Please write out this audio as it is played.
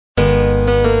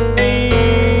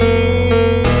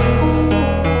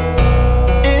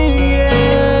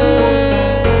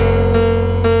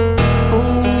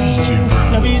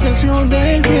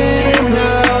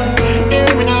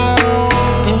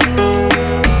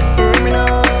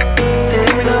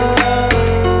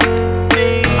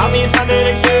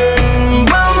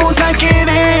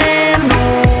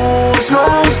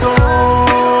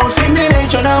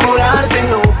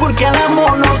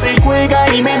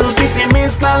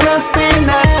mezclan las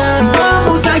penas.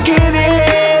 Vamos a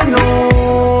querernos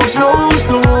los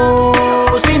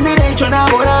dos, sin derecho a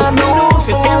enamorarnos.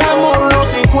 Es que el amor no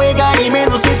se juega y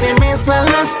menos si se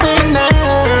mezclan las penas.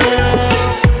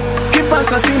 ¿Qué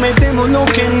pasa si metemos lo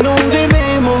que no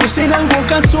debemos en algo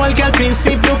casual que al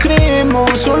principio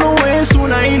creemos? Solo es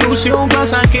una ilusión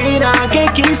pasajera que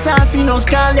quizás si nos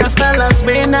cale hasta las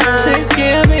venas. Sé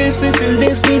que a veces el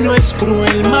destino es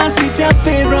cruel, más si se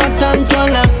aferra tanto a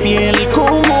la piel.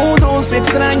 Como dos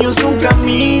extraños un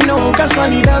camino,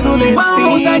 casualidad o destino.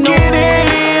 Vamos a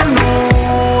querernos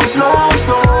los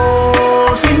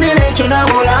dos, sin derecho a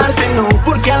enamorarse, no,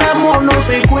 porque al amor no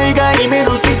se juega y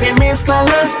menos si se mezclan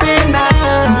las penas.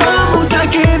 Vamos a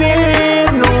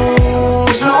querernos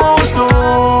los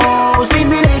dos, sin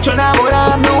derecho a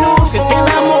enamorarnos. Es que el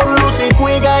amor no se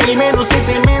juega y menos si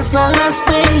se mezclan las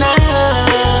penas.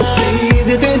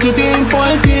 Pídete tu tiempo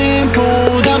al tiempo,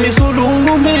 dame solo un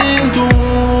momento.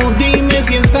 Dime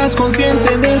si estás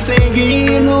consciente de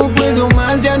seguir. No puedo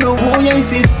más, ya no voy a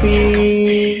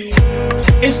insistir.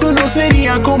 Esto no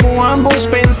sería como ambos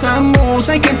pensamos.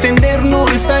 Hay que entender, no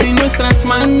está en nuestras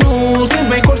manos. Es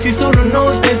mejor si solo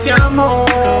nos deseamos.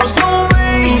 Oh,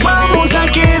 vamos a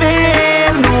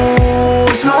querernos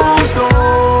los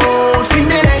dos, sin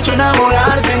derecho a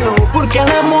enamorarse, no, porque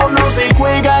al amor no se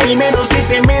juega y menos si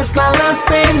se mezclan las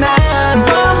penas.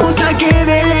 Vamos a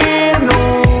querernos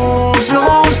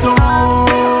los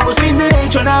dos, sin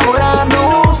derecho a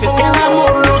enamorarnos. Es que el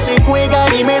amor no se juega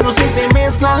y menos si se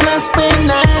mezclan las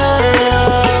penas.